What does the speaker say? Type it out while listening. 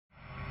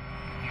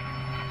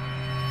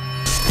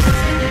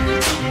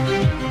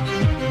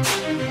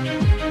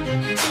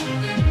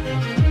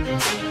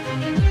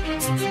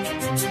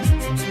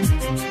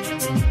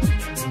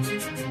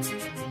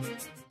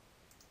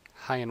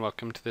Hi and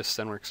welcome to this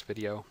ZENworks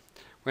video.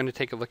 We're going to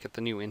take a look at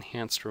the new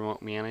enhanced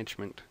remote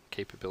management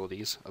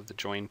capabilities of the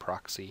join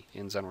proxy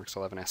in ZENworks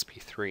 11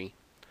 SP3.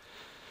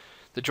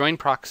 The join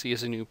proxy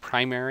is a new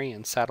primary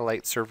and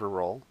satellite server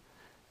role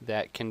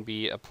that can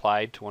be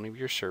applied to one of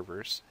your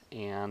servers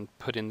and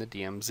put in the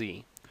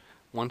DMZ.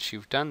 Once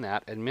you've done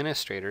that,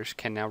 administrators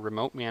can now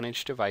remote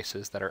manage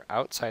devices that are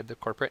outside the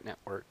corporate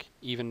network,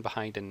 even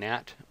behind a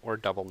NAT or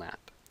double NAT.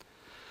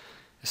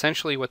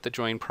 Essentially what the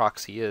join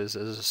proxy is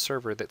a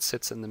server that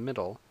sits in the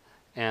middle,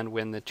 and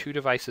when the two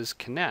devices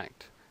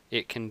connect,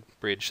 it can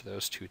bridge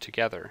those two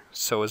together.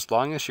 So as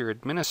long as your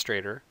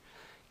administrator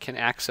can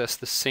access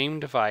the same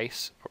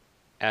device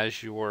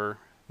as your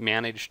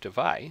managed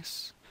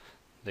device,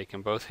 they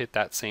can both hit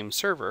that same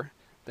server,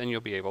 then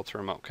you'll be able to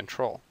remote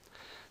control.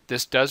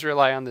 This does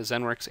rely on the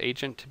ZENworks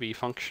agent to be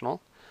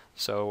functional,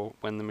 so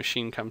when the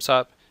machine comes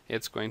up,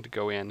 it's going to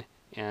go in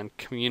and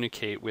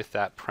communicate with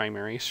that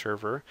primary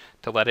server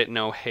to let it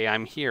know, hey,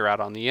 I'm here out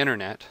on the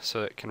internet,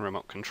 so it can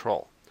remote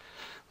control.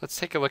 Let's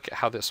take a look at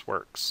how this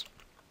works.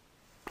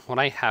 What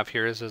I have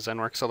here is a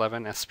ZENworks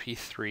 11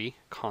 SP3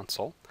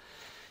 console,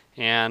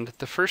 and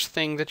the first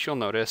thing that you'll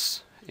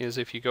notice is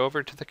if you go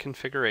over to the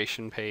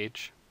configuration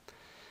page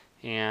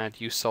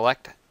and you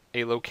select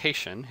a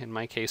location. In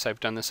my case, I've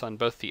done this on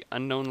both the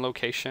unknown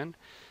location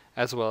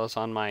as well as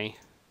on my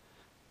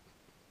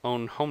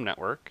own home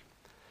network.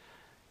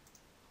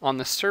 On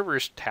the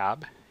Servers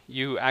tab,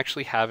 you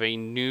actually have a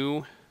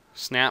new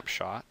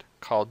snapshot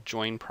called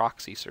Join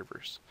Proxy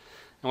Servers.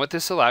 And what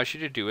this allows you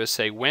to do is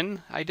say,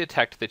 when I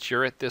detect that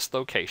you're at this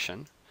location,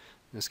 in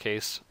this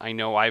case, I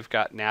know I've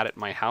got NAT at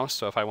my house,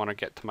 so if I want to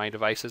get to my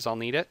devices, I'll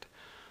need it.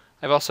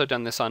 I've also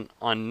done this on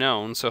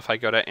unknown, so if I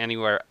go to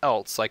anywhere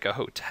else, like a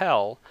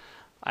hotel,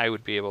 I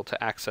would be able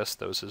to access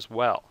those as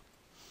well.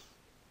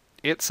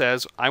 It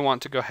says, I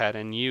want to go ahead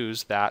and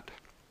use that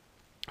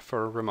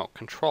for remote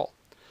control.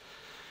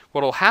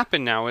 What will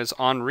happen now is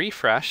on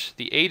refresh,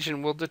 the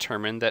agent will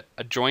determine that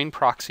a join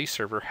proxy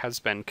server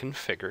has been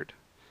configured.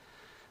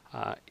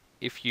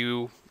 If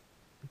you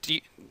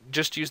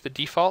just use the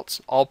defaults,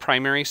 all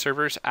primary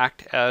servers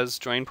act as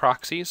join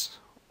proxies,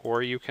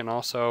 or you can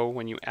also,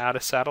 when you add a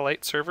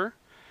satellite server,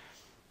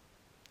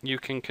 you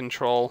can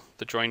control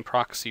the join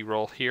proxy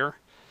role here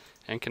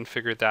and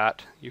configure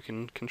that. You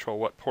can control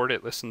what port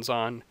it listens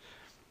on,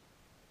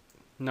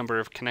 number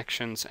of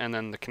connections, and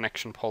then the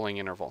connection polling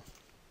interval.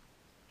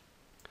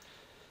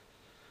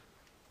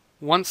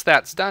 Once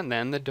that's done,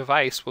 then the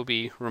device will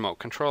be remote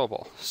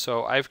controllable.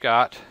 So I've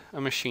got a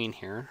machine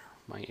here,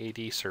 my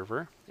AD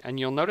server, and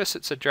you'll notice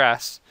its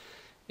address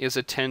is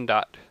a 10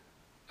 dot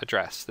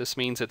address. This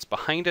means it's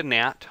behind a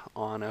NAT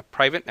on a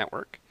private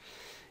network,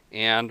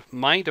 and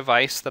my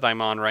device that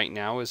I'm on right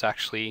now is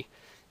actually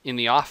in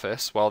the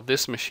office, while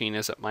this machine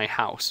is at my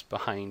house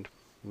behind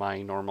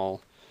my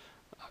normal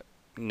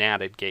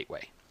NATed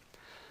gateway.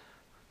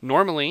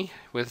 Normally,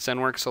 with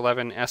ZENworks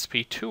 11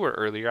 SP2 or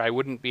earlier, I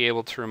wouldn't be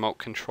able to remote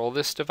control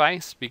this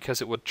device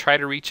because it would try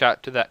to reach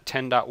out to that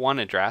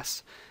 10.1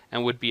 address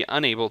and would be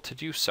unable to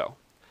do so.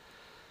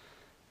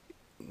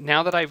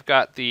 Now that I've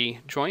got the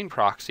join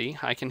proxy,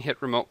 I can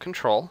hit remote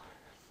control,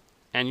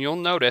 and you'll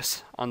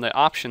notice on the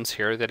options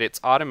here that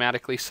it's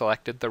automatically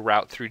selected the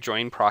route through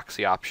join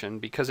proxy option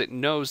because it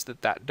knows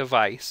that that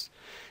device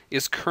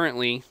is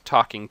currently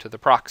talking to the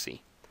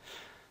proxy.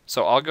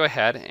 So I'll go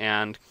ahead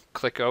and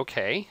click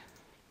OK,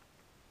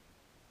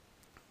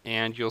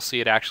 and you'll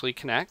see it actually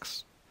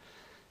connects,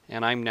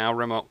 and I'm now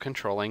remote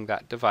controlling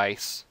that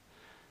device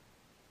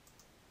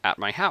at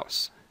my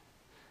house.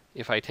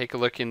 If I take a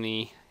look in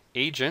the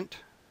agent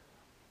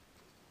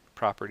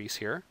properties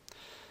here,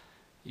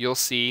 you'll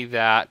see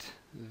that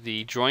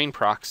the join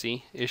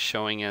proxy is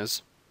showing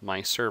as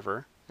my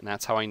server, and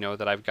that's how I know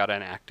that I've got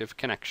an active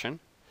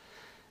connection.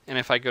 And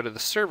if I go to the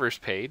servers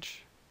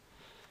page,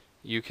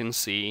 you can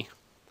see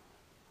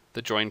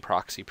the join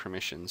proxy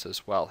permissions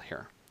as well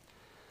here.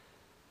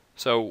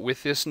 So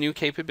with this new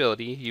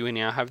capability, you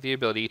now have the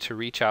ability to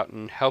reach out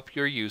and help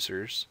your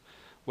users,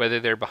 whether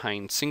they're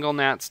behind single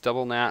NATs,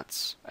 double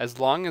NATs, as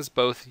long as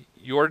both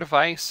your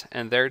device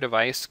and their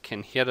device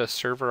can hit a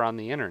server on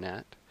the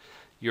internet,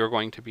 you're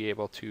going to be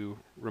able to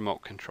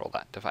remote control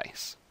that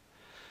device.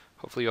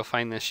 Hopefully you'll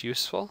find this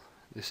useful.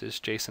 This is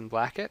Jason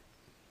Blackett,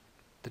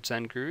 the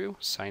Zen Guru,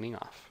 signing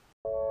off.